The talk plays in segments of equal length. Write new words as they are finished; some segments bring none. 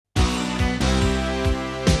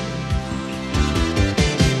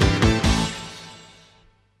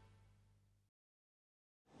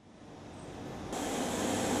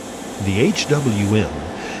The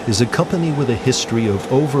HWM is a company with a history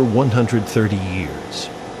of over 130 years.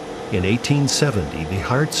 In 1870, the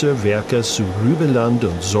Harzer Werke zu Rübeland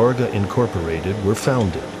und Zorge Incorporated were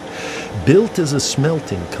founded. Built as a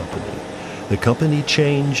smelting company, the company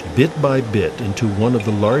changed bit by bit into one of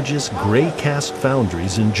the largest gray cast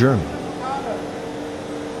foundries in Germany.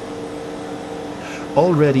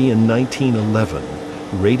 Already in 1911,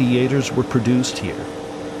 radiators were produced here.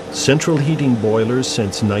 Central heating boilers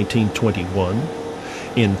since 1921.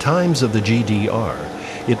 In times of the GDR,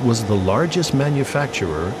 it was the largest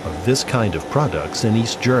manufacturer of this kind of products in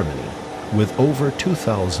East Germany, with over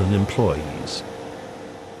 2,000 employees.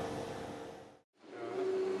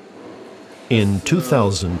 In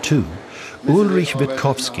 2002, Ulrich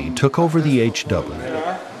Wittkowski took over the HW.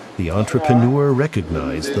 The entrepreneur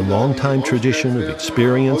recognized the long-time tradition of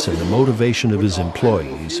experience and the motivation of his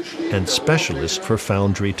employees, and specialist for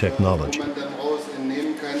foundry technology.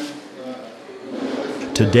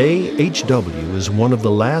 Today, HW is one of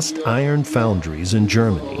the last iron foundries in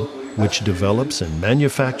Germany, which develops and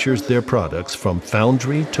manufactures their products from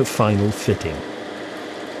foundry to final fitting.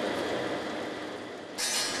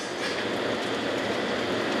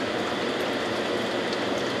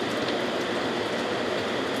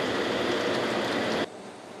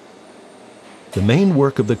 The main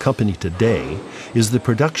work of the company today is the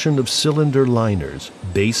production of cylinder liners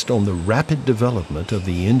based on the rapid development of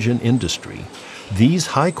the engine industry. These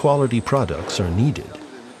high-quality products are needed.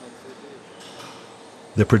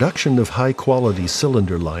 The production of high-quality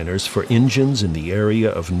cylinder liners for engines in the area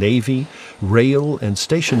of navy, rail, and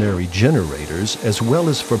stationary generators, as well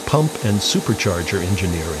as for pump and supercharger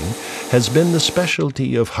engineering, has been the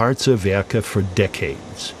specialty of Harzer Werke for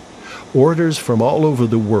decades. Orders from all over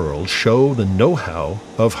the world show the know-how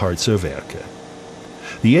of Harzer Werke.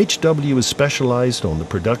 The HW is specialized on the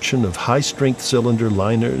production of high-strength cylinder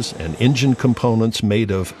liners and engine components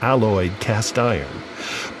made of alloyed cast iron.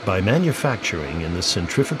 By manufacturing in the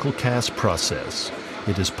centrifugal cast process,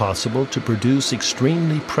 it is possible to produce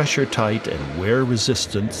extremely pressure-tight and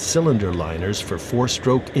wear-resistant cylinder liners for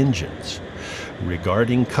four-stroke engines.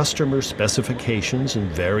 Regarding customer specifications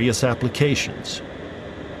and various applications,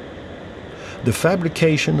 the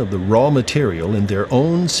fabrication of the raw material in their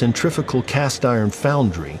own centrifugal cast iron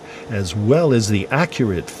foundry, as well as the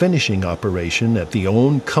accurate finishing operation at the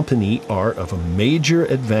own company, are of a major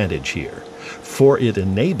advantage here, for it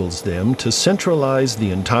enables them to centralize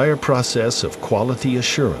the entire process of quality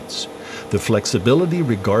assurance. The flexibility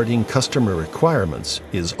regarding customer requirements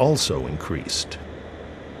is also increased.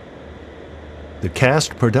 The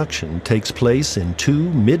cast production takes place in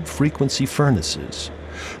two mid-frequency furnaces.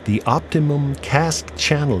 The optimum cast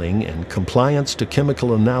channeling and compliance to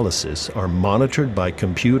chemical analysis are monitored by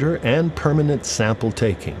computer and permanent sample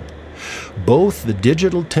taking. Both the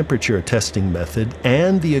digital temperature testing method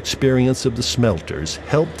and the experience of the smelters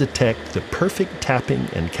help detect the perfect tapping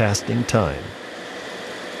and casting time.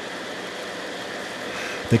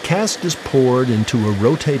 The cast is poured into a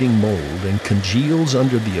rotating mold and congeals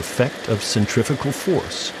under the effect of centrifugal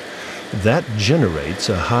force. That generates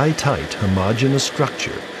a high-tight homogeneous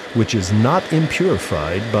structure which is not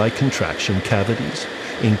impurified by contraction cavities,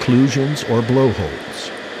 inclusions, or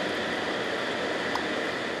blowholes.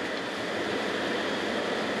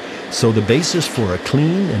 So the basis for a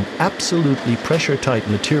clean and absolutely pressure-tight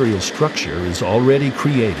material structure is already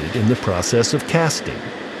created in the process of casting.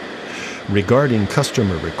 Regarding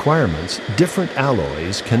customer requirements, different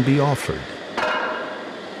alloys can be offered.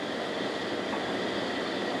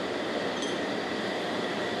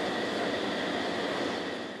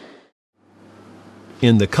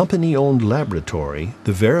 In the company-owned laboratory,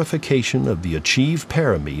 the verification of the achieved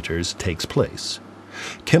parameters takes place.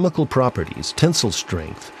 Chemical properties, tensile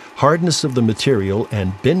strength, hardness of the material,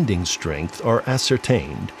 and bending strength are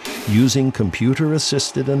ascertained using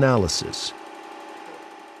computer-assisted analysis.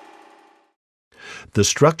 The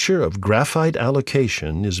structure of graphite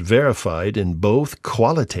allocation is verified in both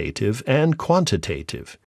qualitative and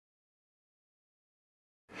quantitative.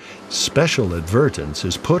 Special advertence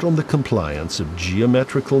is put on the compliance of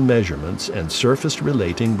geometrical measurements and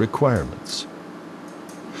surface-relating requirements.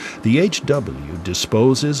 The HW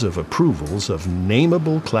disposes of approvals of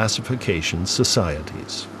nameable classification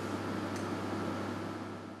societies.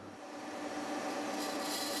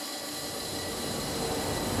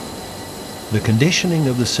 The conditioning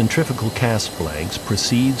of the centrifugal cast blanks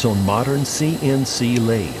proceeds on modern CNC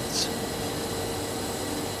lathes.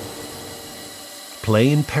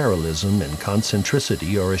 Plane parallelism and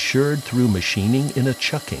concentricity are assured through machining in a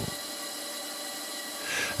chucking.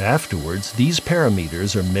 Afterwards, these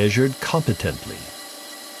parameters are measured competently.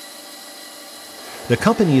 The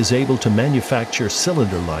company is able to manufacture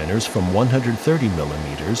cylinder liners from 130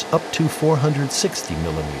 millimeters up to 460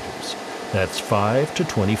 millimeters. That's 5 to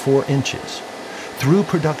 24 inches. Through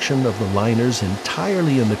production of the liners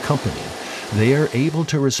entirely in the company, they are able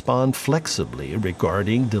to respond flexibly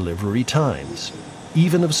regarding delivery times,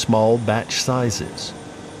 even of small batch sizes.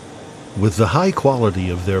 With the high quality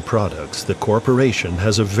of their products, the corporation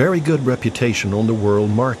has a very good reputation on the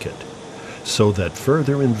world market, so that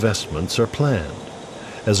further investments are planned.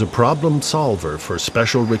 As a problem solver for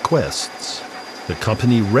special requests, the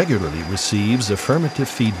company regularly receives affirmative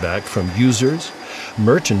feedback from users,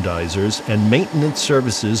 merchandisers, and maintenance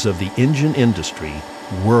services of the engine industry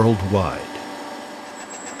worldwide.